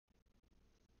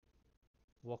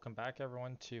Welcome back,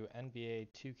 everyone, to NBA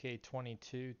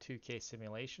 2K22 2K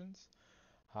simulations.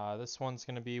 This one's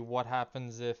going to be what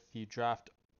happens if you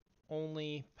draft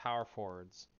only power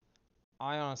forwards.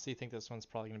 I honestly think this one's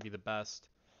probably going to be the best.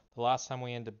 The last time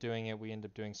we ended up doing it, we ended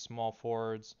up doing small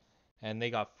forwards, and they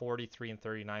got 43 and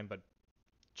 39, but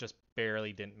just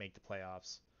barely didn't make the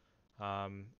playoffs.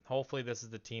 Hopefully, this is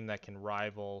the team that can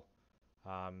rival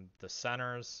the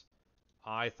centers.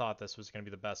 I thought this was going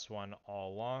to be the best one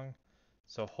all along.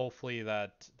 So hopefully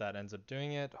that ends up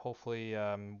doing it. Hopefully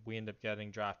we end up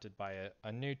getting drafted by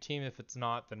a new team. If it's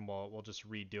not, then we'll just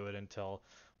redo it until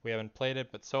we haven't played it.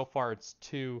 But so far it's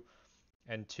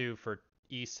 2-2 for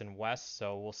East and West.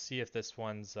 So we'll see if this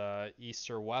one's East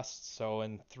or West. So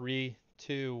in 3,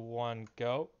 2, 1,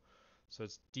 go. So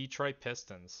it's Detroit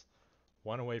Pistons,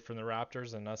 one away from the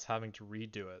Raptors and us having to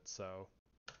redo it. So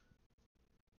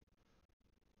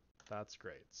that's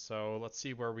great. So let's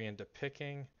see where we end up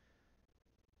picking.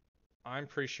 I'm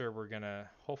pretty sure we're gonna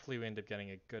hopefully we end up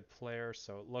getting a good player.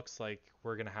 So it looks like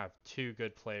we're gonna have two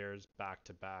good players back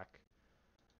to back.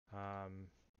 Um,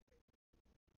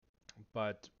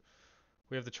 but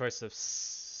we have the choice of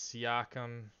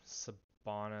Siakam,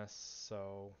 Sabonis.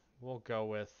 So we'll go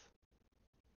with.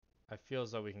 I feel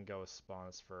as though we can go with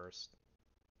Sabonis first.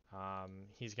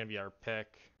 He's gonna be our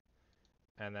pick,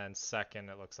 and then second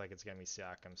it looks like it's gonna be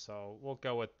Siakam. So we'll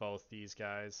go with both these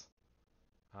guys.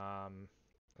 Um,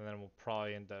 and then we'll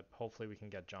probably end up. Hopefully we can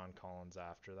get John Collins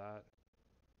after that.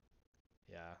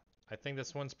 Yeah, I think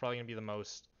this one's probably gonna be the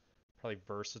most probably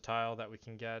versatile that we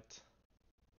can get.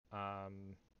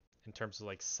 In terms of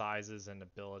like sizes and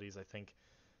abilities, I think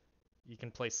you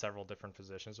can play several different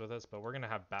positions with this, but we're gonna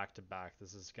have back to back.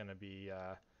 This is gonna be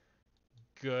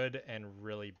good and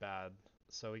really bad.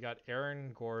 So we got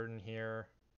Aaron Gordon here.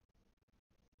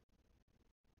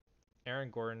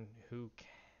 Aaron Gordon,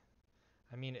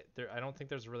 I mean, I don't think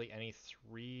there's really any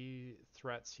three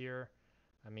threats here.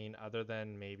 I mean, other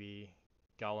than maybe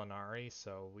Gallinari,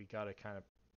 so we got to kind of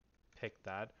pick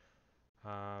that.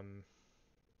 Um,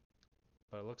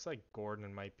 but it looks like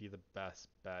Gordon might be the best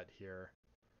bet here.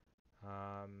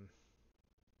 Um,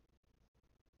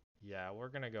 yeah, we're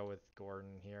gonna go with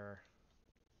Gordon here.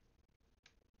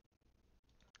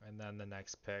 And then the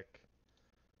next pick,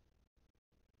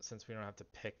 since we don't have to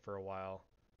pick for a while,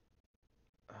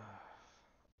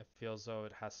 it feels though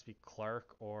it has to be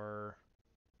Clark or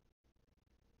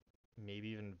maybe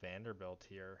even Vanderbilt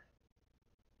here.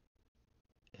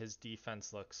 His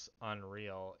defense looks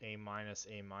unreal, A minus,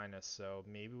 A minus. So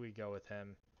maybe we go with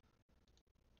him.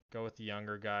 Go with the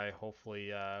younger guy.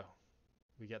 Hopefully,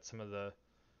 we get some of the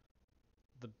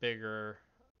bigger,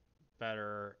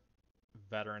 better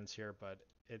veterans here. But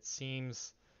it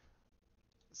seems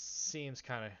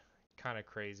kind of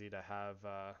crazy to have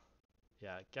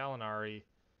yeah, Gallinari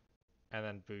and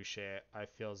then Boucher. I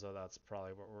feel as though that's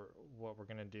probably what we're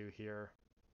gonna do here.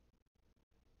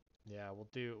 Yeah,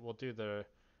 we'll do the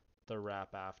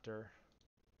wrap after.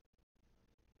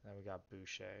 Then we got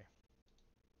Boucher.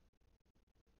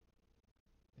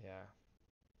 Yeah.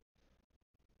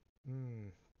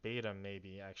 Beta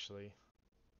maybe actually.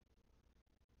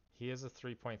 He is a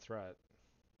 3-point threat.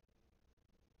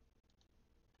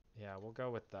 Yeah, we'll go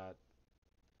with that.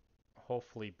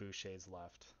 Hopefully Boucher's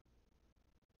left.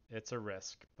 It's a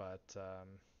risk, but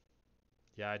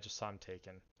yeah, I just saw him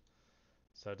taken.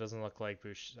 So it doesn't look like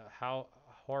Boucher. How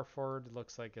Horford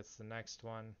looks like it's the next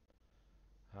one.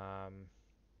 Um,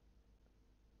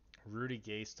 Rudy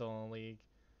Gay still in the league.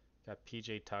 Got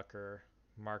PJ Tucker,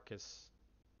 Marcus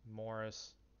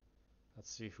Morris. Let's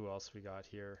see who else we got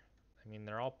here. I mean,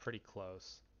 they're all pretty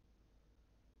close.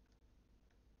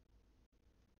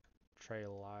 Trey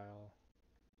Lyle,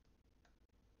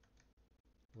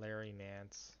 Larry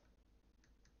Nance.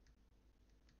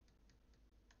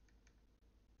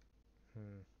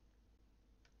 Hmm.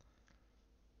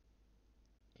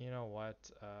 You know what?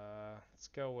 Let's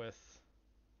go with.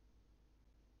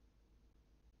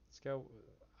 Let's go.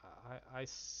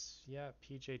 Yeah,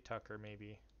 PJ Tucker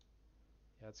maybe.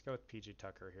 Yeah, let's go with PJ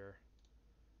Tucker here,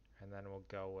 and then we'll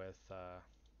go with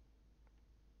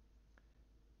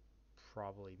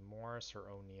probably Morris or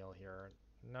O'Neal here.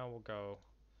 No, we'll go.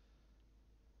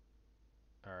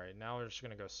 All right, now we're just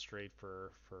gonna go straight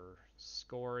for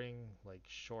scoring, like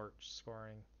short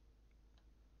scoring.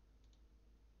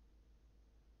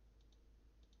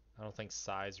 I don't think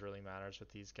size really matters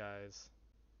with these guys.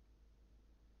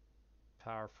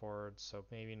 Power forward, so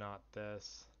maybe not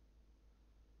this.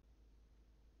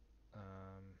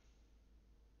 Um,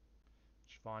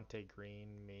 Javonte Green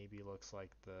maybe looks like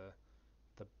the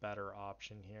better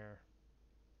option here,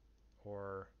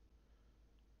 or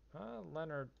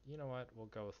Leonard, you know what? We'll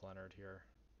go with Leonard here.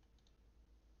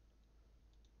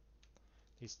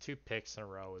 These two picks in a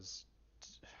row is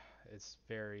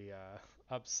very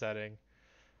upsetting.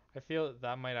 I feel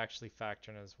that might actually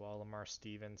factor in as well. Lamar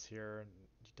Stevens here,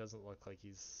 he doesn't look like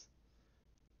he's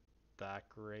that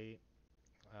great.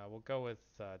 We'll go with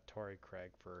Torrey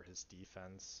Craig for his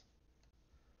defense.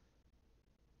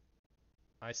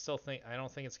 I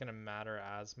don't think it's gonna matter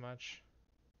as much.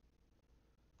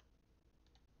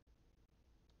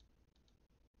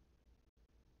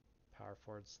 Power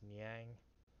forwards Niang.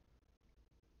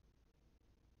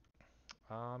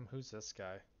 Who's this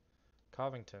guy?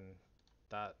 Covington.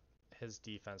 That his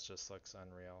defense just looks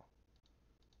unreal.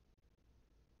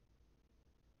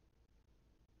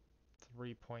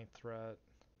 3-point threat.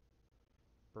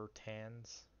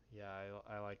 Bertans. Yeah,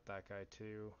 I like that guy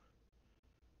too.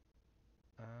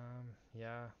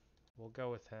 Yeah, we'll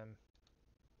go with him.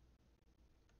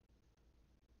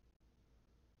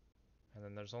 And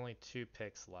then there's only 2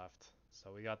 picks left.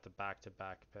 So we got the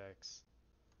back-to-back picks.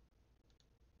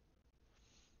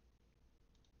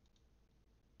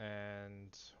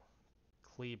 And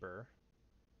Kleber.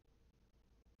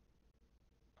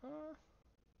 Uh,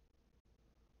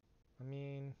 I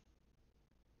mean,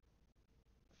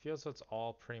 feels it's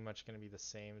all pretty much going to be the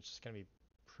same. It's just going to be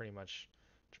pretty much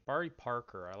Jabari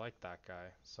Parker. I like that guy.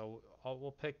 So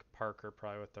we'll pick Parker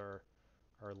probably with our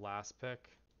last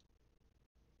pick.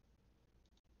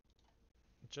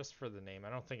 Just for the name. I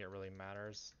don't think it really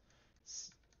matters.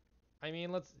 I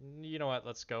mean, you know what?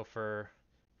 Let's go for,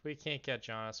 if we can't get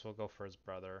Giannis, we'll go for his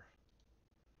brother.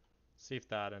 See if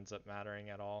that ends up mattering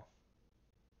at all.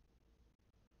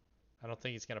 I don't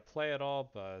think he's going to play at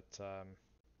all, but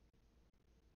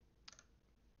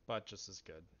just as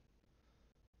good.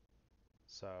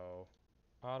 So,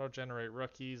 auto-generate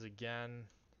rookies again.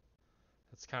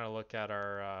 Let's kind of look at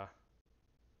our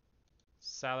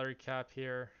salary cap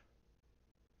here.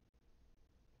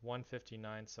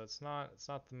 159. So it's not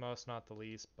the most, not the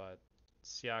least, but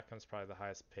Siakam's probably the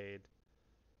highest paid.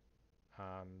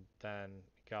 Then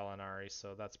Gallinari.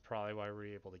 So that's probably why we're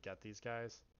able to get these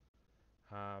guys.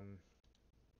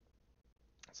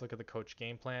 Let's look at the coach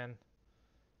game plan.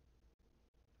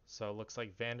 So it looks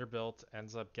like Vanderbilt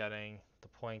ends up getting the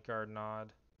point guard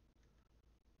nod.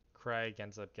 Craig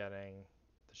ends up getting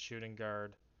the shooting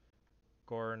guard.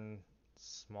 Gordon,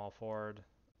 small forward.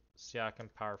 Siakam,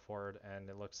 power forward. And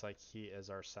it looks like he is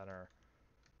our center.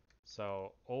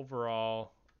 So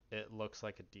overall, it looks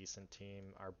like a decent team.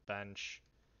 Our bench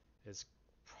is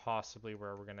possibly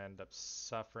where we're going to end up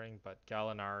suffering, but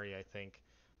Gallinari, I think,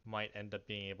 might end up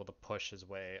being able to push his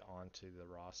way onto the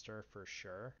roster for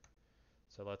sure.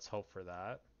 So let's hope for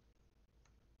that.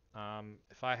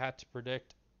 If I had to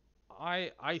predict,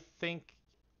 I think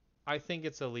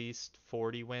it's at least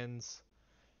 40 wins,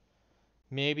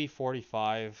 maybe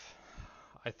 45.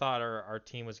 I thought our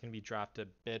team was going to be drafted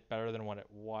a bit better than what it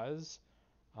was.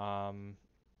 Um,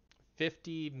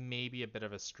 50 maybe a bit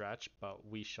of a stretch, but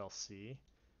we shall see.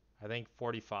 I think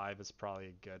 45 is probably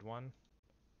a good one.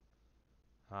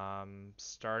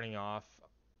 Starting off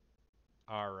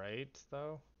all right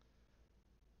though.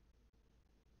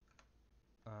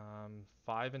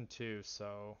 5-2,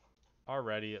 so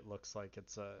already it looks like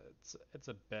it's a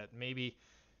bit.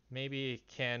 Maybe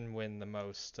can win the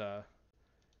most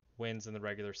wins in the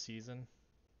regular season.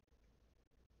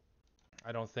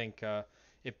 I don't think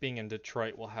it being in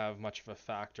Detroit will have much of a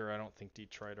factor. I don't think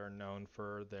Detroit are known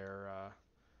for their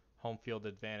home field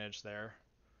advantage there.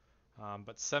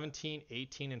 But 17,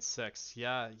 18, and 6.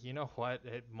 Yeah, you know what?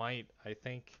 It might. I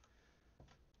think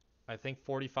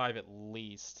 45 at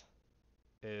least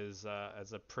is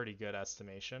a pretty good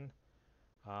estimation.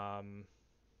 Um,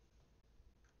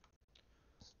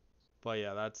 but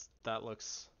yeah, that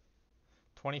looks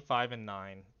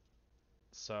 25-9.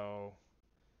 So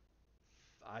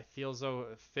I feel as though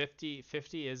 50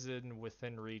 is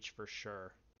within reach for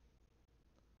sure.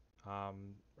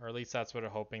 Or at least that's what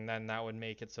I'm hoping. Then that would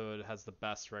make it so it has the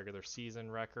best regular season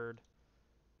record.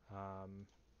 Um,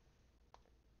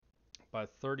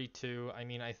 but 32, I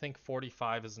mean, I think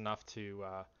 45 is enough to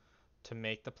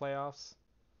make the playoffs.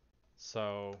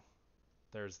 So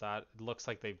there's that. It looks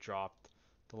like they've dropped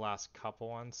the last couple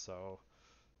ones, so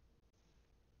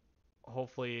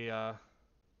hopefully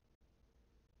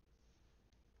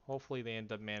hopefully they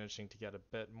end up managing to get a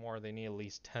bit more. They need at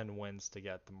least 10 wins to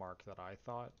get the mark that I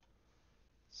thought.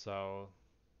 So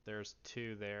there's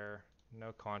 2 there.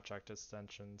 No contract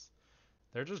extensions.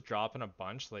 They're just dropping a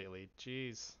bunch lately.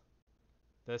 Jeez.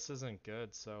 This isn't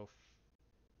good. So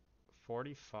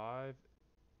 45.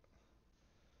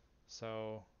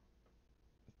 So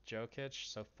Jokic.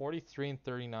 So 43 and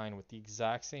 39 with the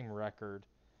exact same record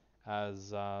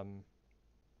as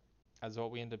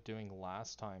what we ended up doing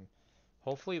last time.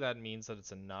 Hopefully that means that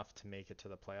it's enough to make it to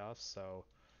the playoffs. So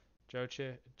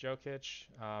Jokic,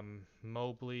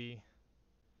 Mobley,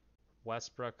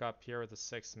 Westbrook up here with the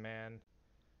sixth man.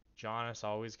 Giannis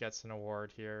always gets an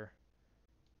award here.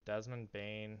 Desmond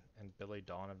Bain and Billy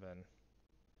Donovan.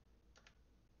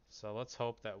 So let's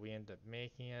hope that we end up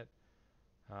making it.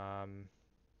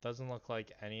 Doesn't look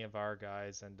like any of our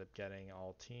guys end up getting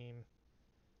all team.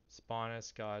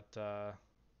 Spanis got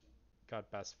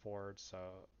best forward, so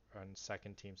on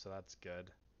second team, so that's good.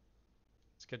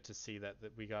 It's good to see that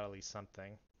we got at least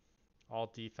something.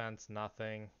 All defense,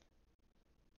 nothing.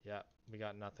 Yeah, we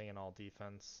got nothing in all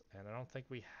defense, and I don't think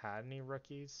we had any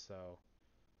rookies, so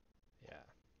yeah.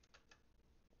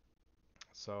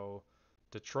 So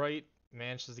Detroit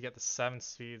manages to get the 7th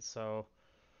seed, so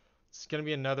it's going to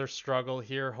be another struggle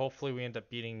here. Hopefully we end up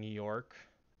beating New York.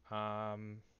 I'd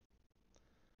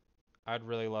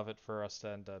really love it for us to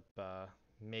end up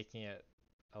making it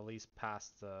at least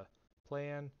past the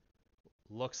play-in.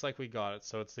 Looks like we got it.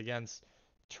 So it's against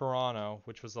Toronto,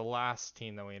 which was the last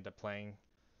team that we ended up playing.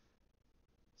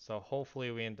 So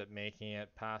hopefully we end up making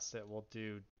it past it. We'll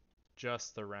do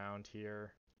just the round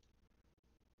here.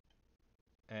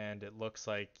 And it looks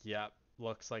like, yep,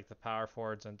 looks like the power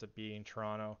forwards end up beating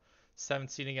Toronto. 7th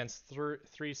seed against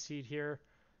 3 seed here.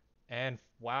 And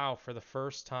wow, for the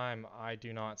first time, I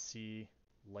do not see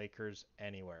Lakers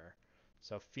anywhere.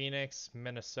 So Phoenix,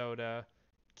 Minnesota,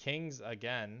 Kings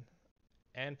again,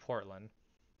 and Portland.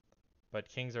 But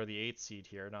Kings are the 8th seed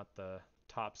here, not the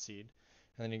top seed.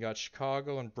 And then you got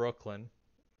Chicago and Brooklyn.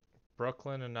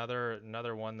 Brooklyn,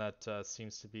 another one that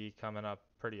seems to be coming up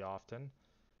pretty often.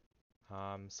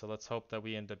 So let's hope that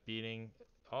we end up beat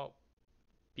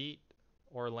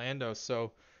Orlando.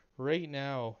 So right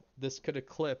now, this could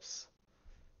eclipse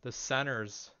the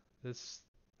centers. This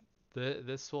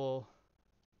will,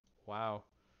 wow.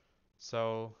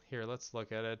 So here, let's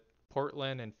look at it.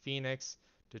 Portland and Phoenix,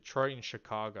 Detroit and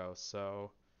Chicago.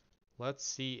 So let's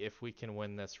see if we can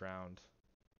win this round.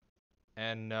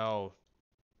 And no,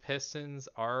 Pistons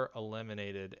are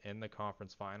eliminated in the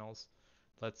conference finals.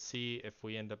 Let's see if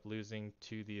we end up losing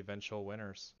to the eventual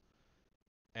winners.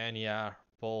 And yeah,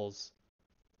 Bulls.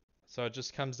 So it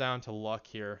just comes down to luck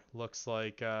here. Looks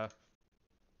like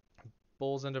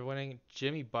Bulls end up winning.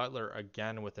 Jimmy Butler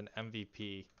again with an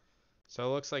MVP. So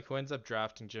it looks like who ends up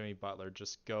drafting Jimmy Butler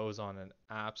just goes on an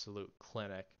absolute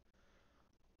clinic.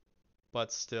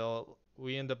 But still,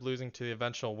 we end up losing to the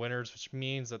eventual winners, which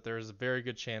means that there's a very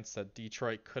good chance that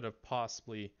Detroit could have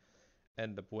possibly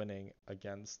end up winning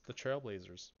against the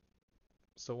Trailblazers.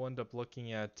 So we'll end up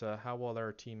looking at how well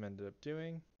our team ended up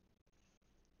doing.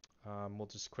 We'll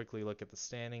just quickly look at the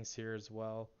standings here as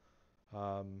well.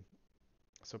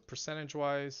 So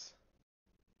percentage-wise,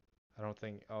 I don't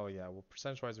think. Oh yeah, well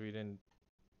percentage-wise we didn't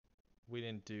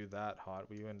do that hot.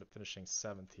 We ended up finishing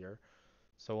 7th here.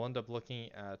 So we'll end up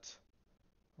looking at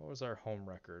what was our home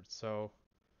record. So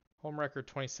home record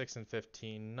 26 and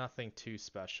 15, nothing too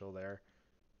special there.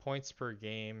 Points per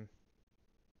game,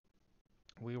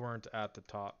 we weren't at the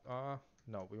top.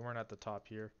 No, we weren't at the top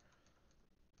here.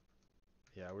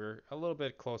 Yeah, we were a little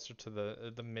bit closer to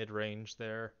the mid-range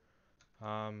there.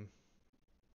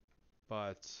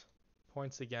 But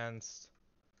points against,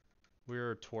 we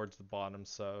were towards the bottom,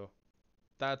 so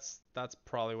that's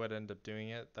probably what ended up doing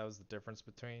it. That was the difference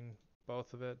between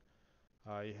both of it.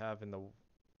 You have in the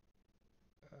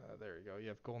there you go. You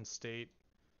have Golden State,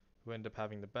 who end up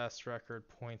having the best record,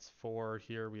 points for.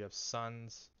 Here we have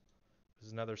Suns.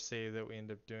 There's another save that we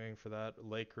end up doing for that.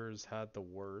 Lakers had the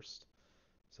worst,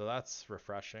 so that's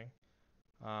refreshing.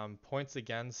 Points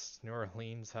against, New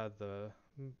Orleans had the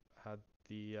had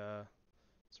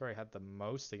the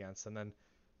most against, and then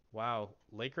wow,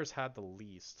 Lakers had the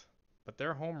least, but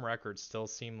their home record still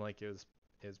seemed like it was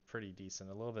is pretty decent,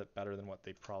 a little bit better than what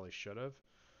they probably should have.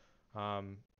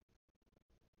 Um,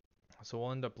 so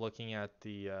we'll end up looking at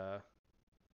the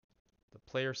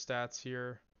player stats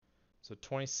here. So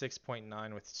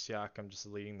 26.9 with Siakam just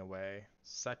leading the way.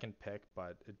 Second pick,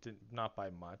 but it did not by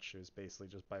much. It was basically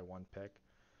just by one pick.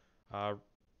 Uh,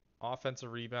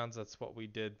 Offensive rebounds, that's what we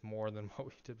did more than what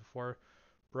we did before.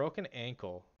 Broken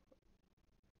ankle.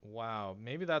 Wow,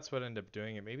 maybe that's what ended up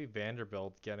doing it. Maybe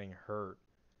Vanderbilt getting hurt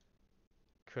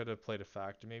could have played a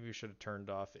factor. Maybe we should have turned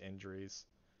off injuries.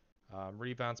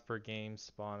 Rebounds per game,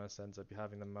 Spanis ends up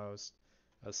having the most.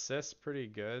 Assists pretty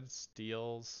good.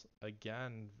 Steals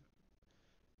again.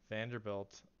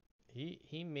 Vanderbilt.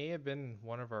 He may have been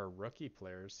one of our rookie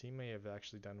players. He may have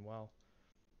actually done well.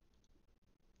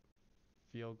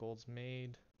 Field goals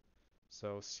made.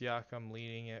 So Siakam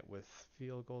leading it with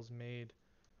field goals made.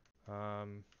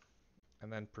 Um,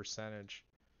 and then percentage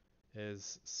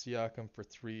is Siakam for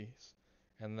threes.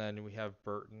 And then we have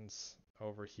Burton's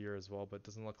over here as well, but it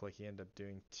doesn't look like he ended up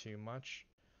doing too much.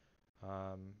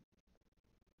 Um,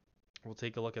 we'll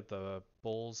take a look at the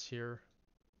Bulls here.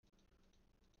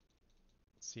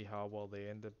 See how well they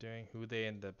end up doing, who they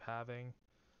end up having.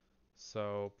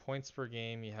 So points per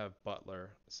game, you have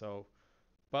Butler. So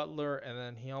Butler, and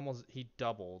then he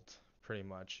doubled pretty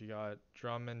much. You got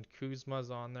Drummond,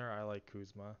 Kuzma's on there. I like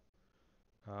Kuzma.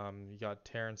 You got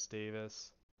Terrence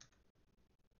Davis,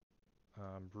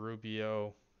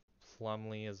 Rubio,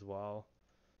 Plumlee as well.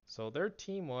 So their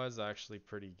team was actually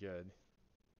pretty good.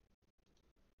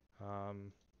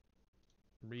 Um,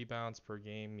 Rebounds per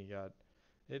game, you got.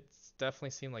 It's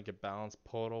definitely seemed like a balanced.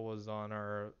 Total was on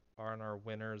our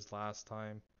winners last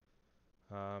time.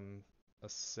 Um,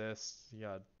 Assists, you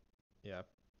got, yeah,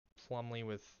 Plumlee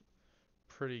with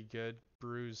pretty good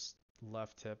bruised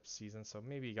left hip season, so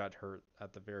maybe he got hurt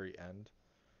at the very end.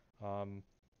 Um,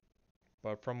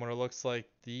 but from what it looks like,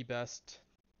 the best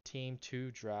team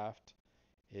to draft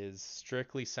is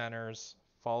strictly centers,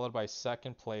 followed by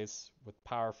second place with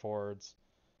power forwards,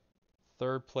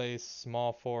 third place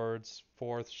small forwards,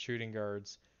 fourth shooting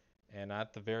guards, and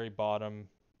at the very bottom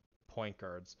point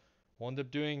guards. We'll end up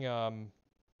doing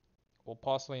we'll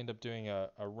possibly end up doing a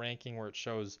ranking where it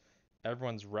shows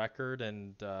everyone's record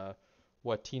and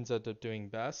what teams end up doing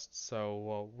best.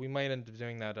 So we might end up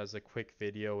doing that as a quick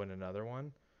video in another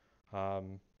one.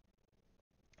 Um,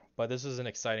 but this is an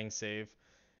exciting save.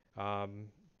 Um,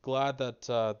 Glad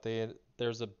that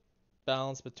there's a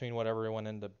balance between what everyone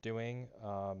ended up doing.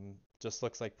 Just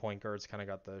looks like point guards kind of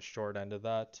got the short end of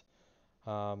that.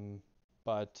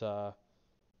 But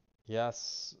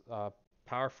yes,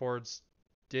 power forwards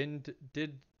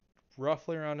did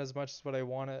roughly around as much as what I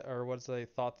wanted or what I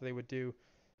thought they would do.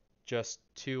 Just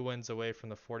 2 wins away from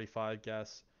the 45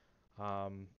 guess.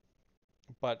 Um,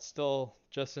 but still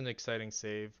just an exciting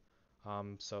save.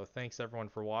 So thanks everyone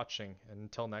for watching, and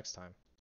until next time.